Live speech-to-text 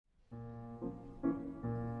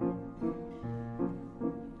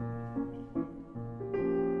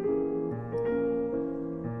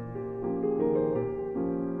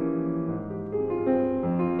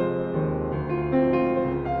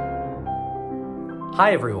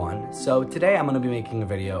Hi everyone, so today I'm going to be making a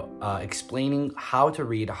video explaining how to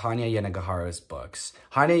read Hanya Yanagihara's books.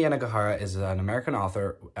 Hanya Yanagihara is an American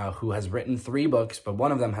author who has written 3 books, but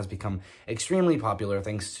one of them has become extremely popular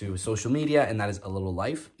thanks to social media, and that is A Little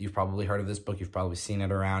Life. You've probably heard of this book, you've probably seen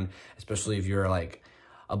it around, especially if you're like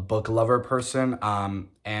a book lover person,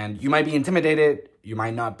 and you might be intimidated, you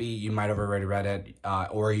might not be, you might have already read it,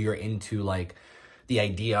 or you're into like the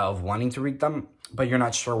idea of wanting to read them, but you're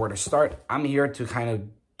not sure where to start. I'm here to kind of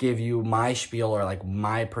give you my spiel or like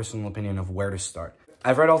my personal opinion of where to start.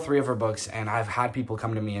 I've read all 3 of her books, and I've had people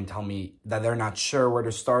come to me and tell me that they're not sure where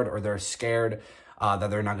to start, or they're scared that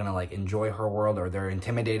they're not gonna like enjoy her world, or they're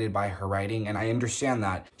intimidated by her writing, and I understand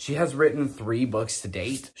that. She has written 3 books to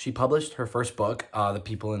date. She published her first book, The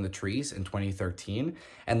People in the Trees, in 2013,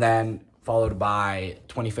 and then followed by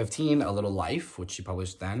 2015, A Little Life, which she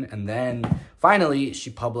published then. And then finally,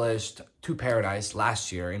 she published To Paradise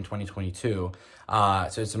last year in 2022.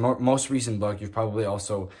 So it's the most recent book. You've probably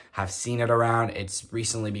also have seen it around. It's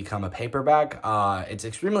recently become a paperback. It's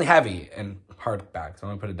extremely heavy and hardback, so I'm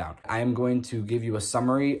gonna put it down. I am going to give you a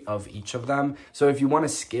summary of each of them. So if you wanna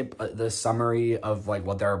skip the summary of like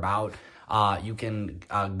what they're about, you can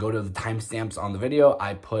go to the timestamps on the video.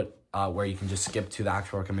 I put where you can just skip to the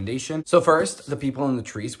actual recommendation. So first, The People in the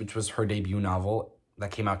Trees, which was her debut novel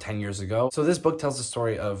that came out 10 years ago. So this book tells the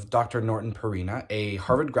story of Dr. Norton Perina, a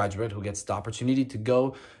Harvard graduate who gets the opportunity to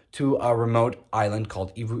go to a remote island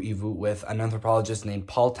called Ivu Ivu with an anthropologist named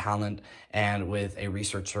Paul Talent and with a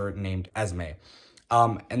researcher named Esme.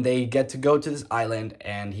 And they get to go to this island,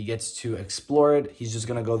 and he gets to explore it. He's just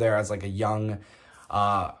gonna go there as like a young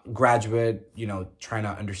graduate, you know, trying to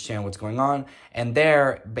understand what's going on. And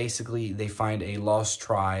there, basically, they find a lost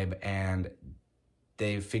tribe, and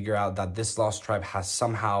they figure out that this lost tribe has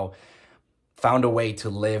somehow found a way to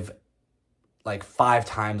live like 5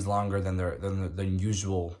 times longer than their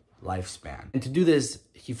usual lifespan. And to do this,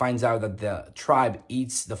 he finds out that the tribe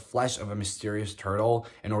eats the flesh of a mysterious turtle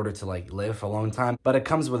in order to like live for a long time, but it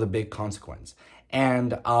comes with a big consequence.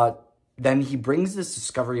 And then he brings this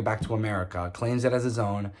discovery back to America, claims it as his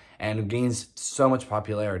own, and gains so much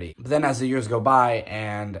popularity. But then as the years go by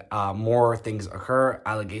and more things occur,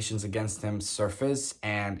 allegations against him surface,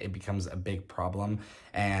 and it becomes a big problem,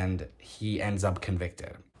 and he ends up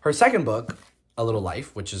convicted. Her second book, A Little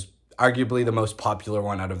Life, which is arguably the most popular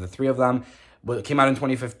one out of the 3 of them, came out in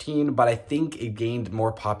 2015, but I think it gained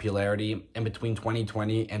more popularity in between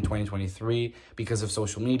 2020 and 2023 because of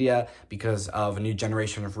social media, because of a new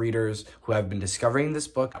generation of readers who have been discovering this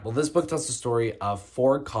book. Well, this book tells the story of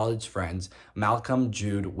 4 college friends, Malcolm,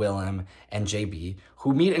 Jude, Willem, and JB,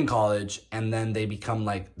 who meet in college, and then they become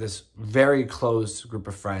like this very close group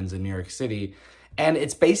of friends in New York City. And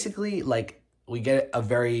it's basically like we get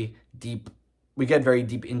very deep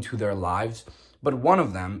into their lives, but one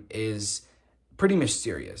of them is pretty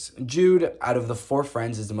mysterious. Jude, out of the 4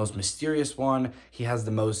 friends, is the most mysterious one. He has the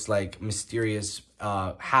most like mysterious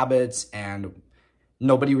habits, and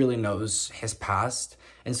nobody really knows his past.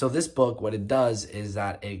 And so this book, what it does is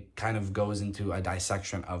that it kind of goes into a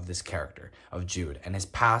dissection of this character, of Jude, and his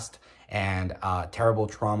past, and terrible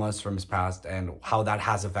traumas from his past, and how that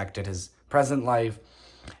has affected his present life.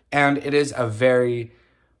 And it is a very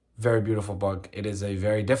beautiful book. It is a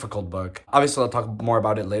very difficult book. Obviously, I'll talk more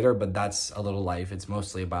about it later, but that's A Little Life. It's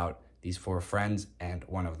mostly about these 4 friends and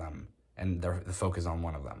one of them, and the focus on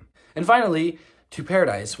one of them. And finally, To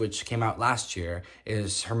Paradise, which came out last year,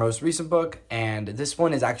 is her most recent book, and this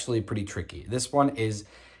one is actually pretty tricky. This one is,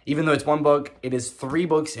 even though it's 1 book, it is 3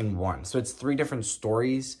 books in one. So it's 3 different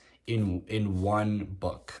stories in one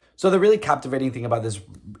book. So the really captivating thing about this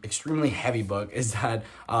extremely heavy book is that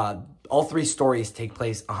all 3 stories take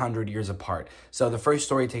place 100 years apart. So the first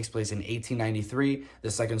story takes place in 1893,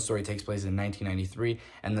 the second story takes place in 1993,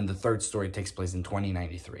 and then the third story takes place in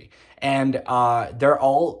 2093. And they're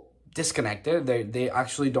all disconnected. They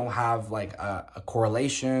actually don't have like a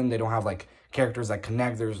correlation. They don't have like characters that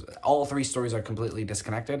connect. All 3 stories are completely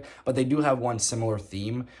disconnected, but they do have one similar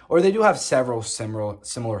theme, or they do have several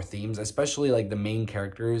similar themes, especially like the main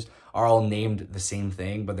characters are all named the same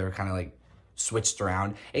thing, but they're kind of like switched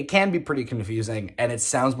around. It can be pretty confusing, and it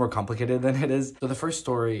sounds more complicated than it is. So the first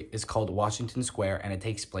story is called Washington Square, and it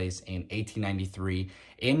takes place in 1893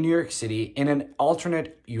 in New York City in an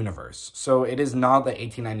alternate universe. So it is not the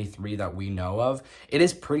 1893 that we know of. It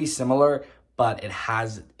is pretty similar, but it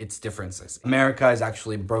has its differences. America is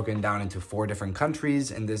actually broken down into 4 different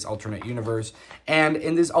countries in this alternate universe. And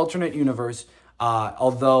in this alternate universe,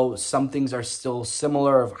 although some things are still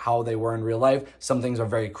similar of how they were in real life, some things are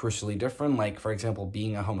very crucially different. Like, for example,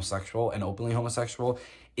 being a homosexual and openly homosexual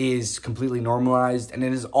is completely normalized, and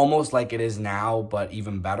it is almost like it is now, but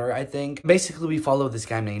even better, I think. Basically, we follow this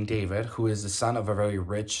guy named David, who is the son of a very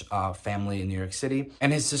rich family in New York City,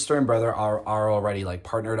 and his sister and brother are already like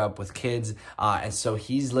partnered up with kids, and so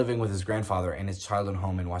he's living with his grandfather in his childhood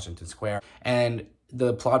home in Washington Square. And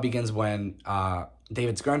the plot begins when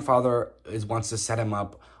David's grandfather wants to set him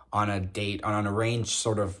up on a date, on an arranged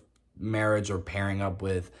sort of marriage or pairing up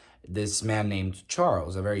with this man named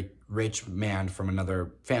Charles, a very rich man from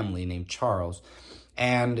another family named Charles.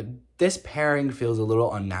 And this pairing feels a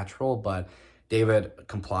little unnatural, but David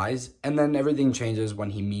complies. And then everything changes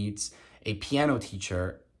when he meets a piano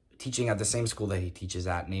teacher teaching at the same school that he teaches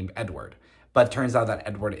at named Edward. But it turns out that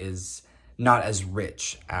Edward is not as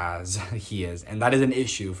rich as he is, and that is an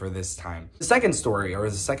issue for this time. The second story, or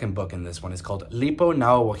the second book in this one, is called Lipo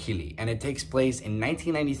Nao Wahili, and it takes place in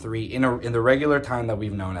 1993, in the regular time that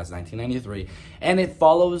we've known as 1993, and it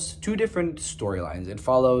follows two different storylines. It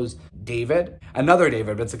follows David, another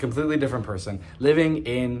David, but it's a completely different person, living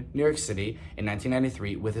in New York City in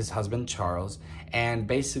 1993 with his husband Charles, and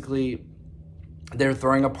basically they're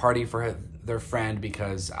throwing a party for their friend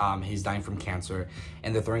because he's dying from cancer,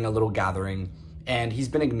 and they're throwing a little gathering, and he's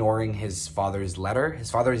been ignoring his father's letter. His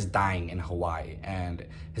father is dying in Hawaii, and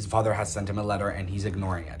his father has sent him a letter, and he's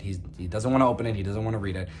ignoring it. He doesn't want to open it. He doesn't want to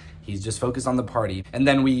read it. He's just focused on the party. And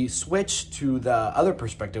then we switch to the other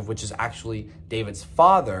perspective, which is actually David's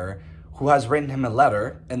father, who has written him a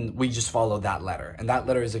letter, and we just follow that letter. And that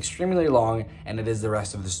letter is extremely long, and it is the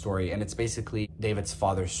rest of the story, and it's basically David's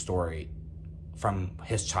father's story from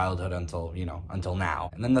his childhood until now.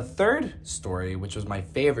 And then the third story, which was my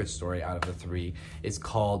favorite story out of the three, is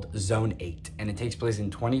called Zone 8. And it takes place in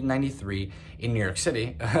 2093 in New York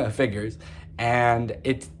City, figures. And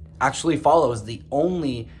it actually follows the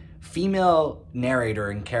only female narrator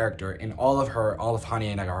and character in all of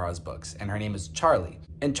Hanya Yanagihara's books. And her name is Charlie.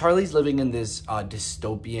 And Charlie's living in this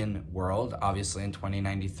dystopian world, obviously in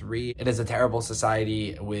 2093. It is a terrible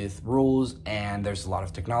society with rules, and there's a lot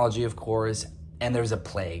of technology, of course. And there's a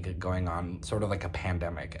plague going on, sort of like a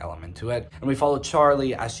pandemic element to it. And we follow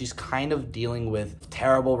Charlie as she's kind of dealing with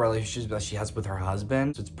terrible relationships that she has with her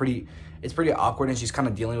husband. So it's pretty awkward, and she's kind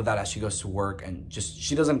of dealing with that as she goes to work, and just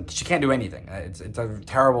she can't do anything. It's a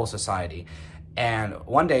terrible society. And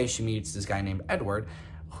one day she meets this guy named Edward,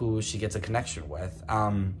 who she gets a connection with.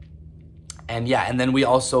 And then we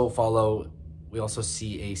also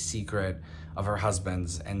see a secret of her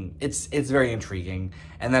husband's, and it's very intriguing.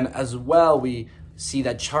 And then as well, we see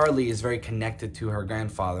that Charlie is very connected to her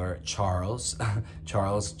grandfather, Charles,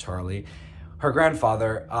 Charlie, her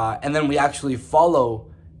grandfather. And then we actually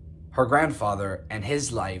follow her grandfather and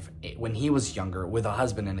his life when he was younger with a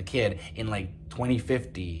husband and a kid in like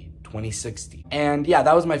 2050, 2060. And yeah,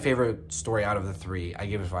 that was my favorite story out of the three. I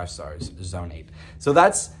gave it 5 stars, Zone 8. So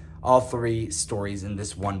that's all 3 stories in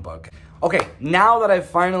this one book. Okay, now that I've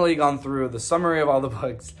finally gone through the summary of all the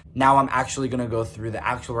books, now I'm actually gonna go through the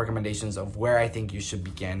actual recommendations of where I think you should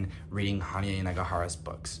begin reading Hanya Yanagihara's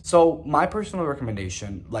books. So my personal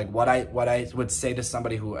recommendation, like what I would say to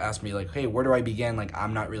somebody who asked me like, hey, where do I begin? Like,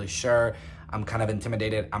 I'm not really sure. I'm kind of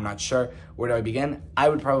intimidated. I'm not sure. Where do I begin? I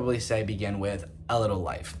would probably say begin with A Little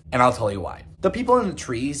Life, and I'll tell you why. The People in the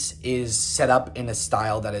Trees is set up in a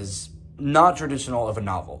style that is not traditional of a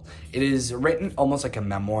novel. It is written almost like a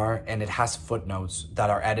memoir, and it has footnotes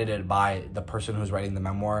that are edited by the person who's writing the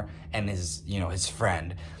memoir and his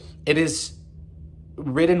friend. It is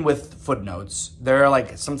written with footnotes. There are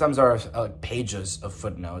like, sometimes there are pages of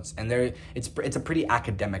footnotes, and it's a pretty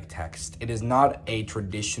academic text. It is not a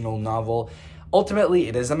traditional novel. Ultimately,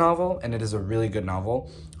 it is a novel, and it is a really good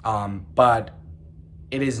novel, but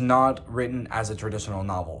it is not written as a traditional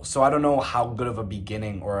novel. So I don't know how good of a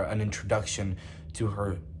beginning or an introduction to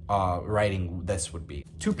her writing this would be.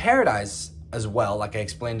 To Paradise as well, like I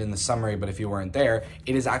explained in the summary, but if you weren't there,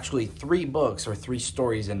 it is actually 3 books or 3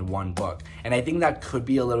 stories in one book. And I think that could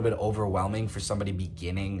be a little bit overwhelming for somebody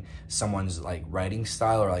beginning someone's like writing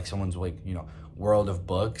style, or like someone's like, world of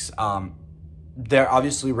books. They're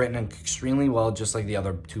obviously written extremely well, just like the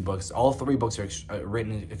other 2 books. All 3 books are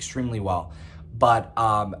written extremely well. But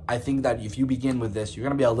I think that if you begin with this, you're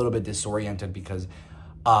going to be a little bit disoriented because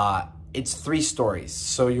it's 3 stories.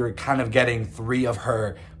 So you're kind of getting 3 of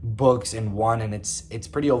her books in one, and it's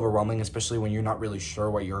pretty overwhelming, especially when you're not really sure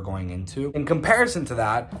what you're going into. In comparison to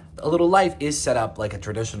that, A Little Life is set up like a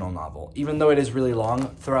traditional novel. Even though it is really long,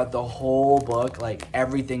 throughout the whole book, like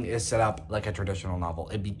everything is set up like a traditional novel.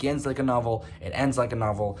 It begins like a novel, it ends like a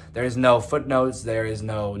novel. There is no footnotes, there is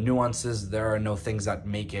no nuances, there are no things that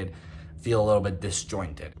make it feel a little bit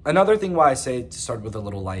disjointed. Another thing why I say to start with A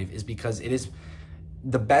Little Life is because it is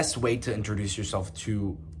the best way to introduce yourself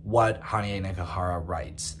to what Hanya Yanagihara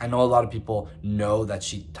writes. I know a lot of people know that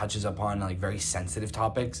she touches upon like very sensitive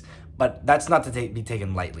topics, but that's not to be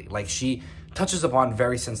taken lightly. Like, she touches upon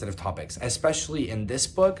very sensitive topics, especially in this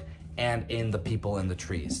book and in The People in the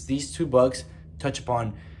Trees. These two books touch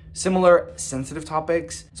upon similar sensitive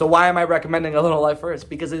topics. So why am I recommending A Little Life first?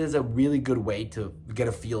 Because it is a really good way to get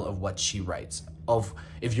a feel of what she writes, of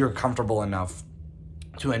if you're comfortable enough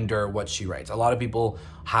to endure what she writes. A lot of people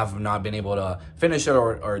have not been able to finish it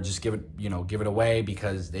or just give it, give it away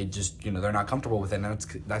because they just, they're not comfortable with it,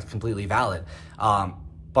 and that's completely valid.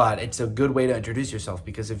 But it's a good way to introduce yourself,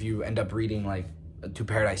 because if you end up reading like To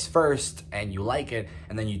Paradise first and you like it,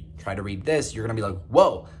 and then you try to read this, you're gonna be like,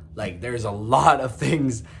 whoa, like there's a lot of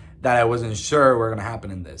things that I wasn't sure were gonna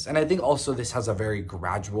happen in this. And I think also this has a very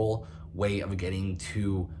gradual way of getting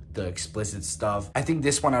to the explicit stuff. I think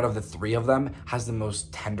this one out of the three of them has the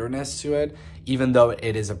most tenderness to it, even though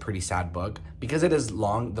it is a pretty sad book. Because it is the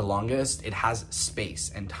longest, it has space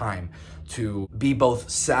and time to be both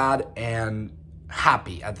sad and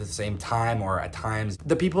happy at the same time, or at times.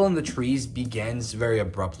 The People in the Trees begins very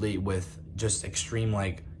abruptly with just extreme,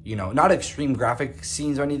 like, not extreme graphic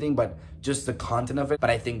scenes or anything, but just the content of it. But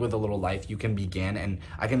I think with A Little Life, you can begin, and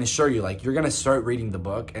I can assure you, like, you're gonna start reading the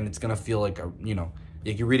book and it's gonna feel like a,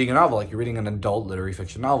 like you're reading a novel, like you're reading an adult literary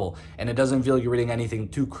fiction novel, and it doesn't feel like you're reading anything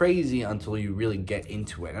too crazy until you really get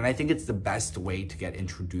into it. And I think it's the best way to get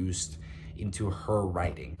introduced into her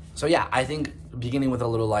writing. So yeah, I think beginning with A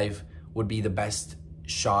Little Life would be the best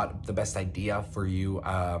shot, the best idea for you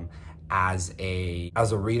as a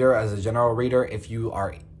reader, as a general reader. If you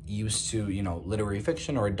are used to, literary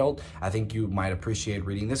fiction or adult, I think you might appreciate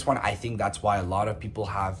reading this one. I think that's why a lot of people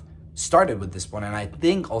have started with this one, and I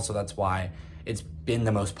think also that's why it's been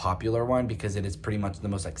the most popular one, because it is pretty much the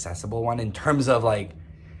most accessible one in terms of like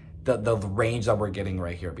the range that we're getting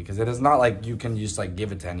right here, because it is not like you can just like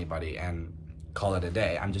give it to anybody and call it a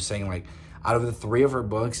day. I'm just saying, like, out of the three of her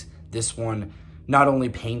books, this one not only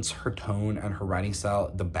paints her tone and her writing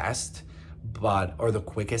style the best, or the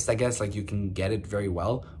quickest, I guess, like you can get it very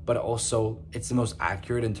well, but also it's the most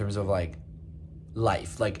accurate in terms of like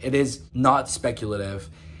life. Like, it is not speculative.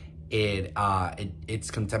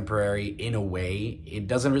 It's contemporary in a way. It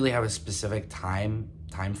doesn't really have a specific time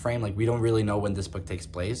frame. Like, we don't really know when this book takes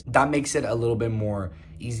place. That makes it a little bit more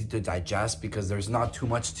easy to digest, because there's not too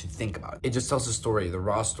much to think about. It just tells a story, the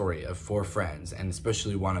raw story of four friends, and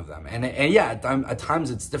especially one of them. And yeah, at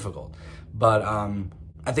times it's difficult, but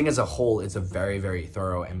I think as a whole, it's a very, very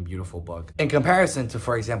thorough and beautiful book. In comparison to,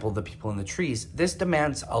 for example, The People in the Trees, this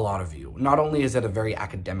demands a lot of you. Not only is it a very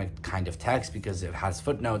academic kind of text, because it has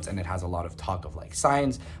footnotes and it has a lot of talk of like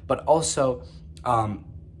science, but also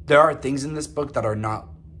there are things in this book that are not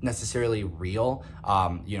necessarily real.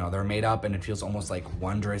 They're made up, and it feels almost like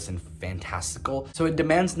wondrous and fantastical. So it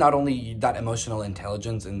demands not only that emotional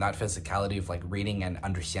intelligence and that physicality of like reading and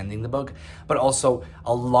understanding the book, but also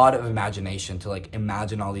a lot of imagination to like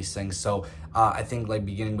imagine all these things. So I think like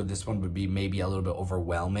beginning with this one would be maybe a little bit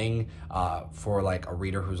overwhelming for like a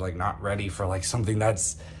reader who's like not ready for like something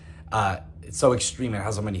that's it's so extreme and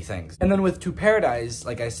has so many things. And then with To Paradise,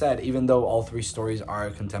 like I said, even though all three stories are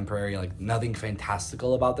contemporary, like nothing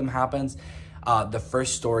fantastical about them happens, the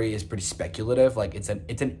first story is pretty speculative. Like it's an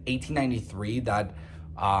 1893 that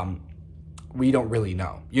we don't really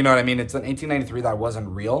know. You know what I mean? It's an 1893 that wasn't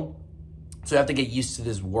real. So you have to get used to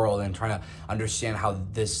this world and trying to understand how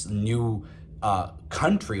this new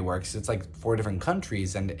country works. It's like 4 different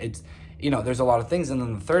countries, and it's, there's a lot of things. And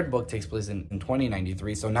then the third book takes place in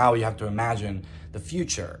 2093. So now you have to imagine the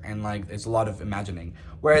future, and like it's a lot of imagining.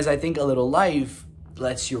 Whereas I think A Little Life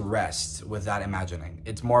lets you rest with that imagining.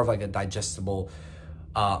 It's more of like a digestible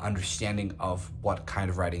understanding of what kind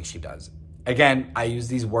of writing she does. Again, I use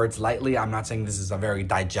these words lightly. I'm not saying this is a very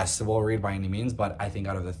digestible read by any means, but I think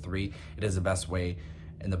out of the 3, it is the best way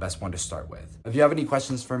and the best one to start with. If you have any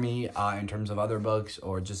questions for me in terms of other books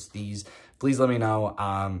or just these, please let me know.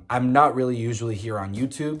 I'm not really usually here on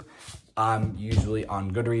YouTube. I'm usually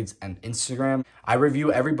on Goodreads and Instagram. I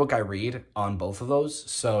review every book I read on both of those.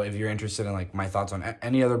 So if you're interested in like my thoughts on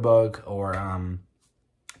any other book or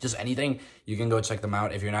just anything, you can go check them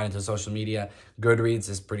out. If you're not into social media, Goodreads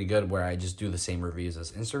is pretty good, where I just do the same reviews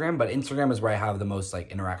as Instagram, but Instagram is where I have the most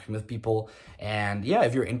like interaction with people. And yeah,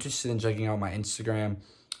 if you're interested in checking out my Instagram,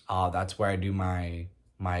 that's where I do my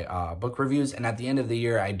book reviews. And at the end of the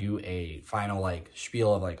year, I do a final like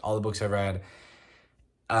spiel of like all the books I've read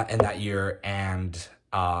in that year and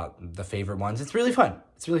the favorite ones. It's really fun.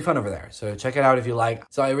 It's really fun over there. So check it out if you like.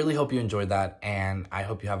 So I really hope you enjoyed that, and I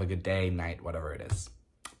hope you have a good day, night, whatever it is.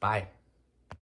 Bye.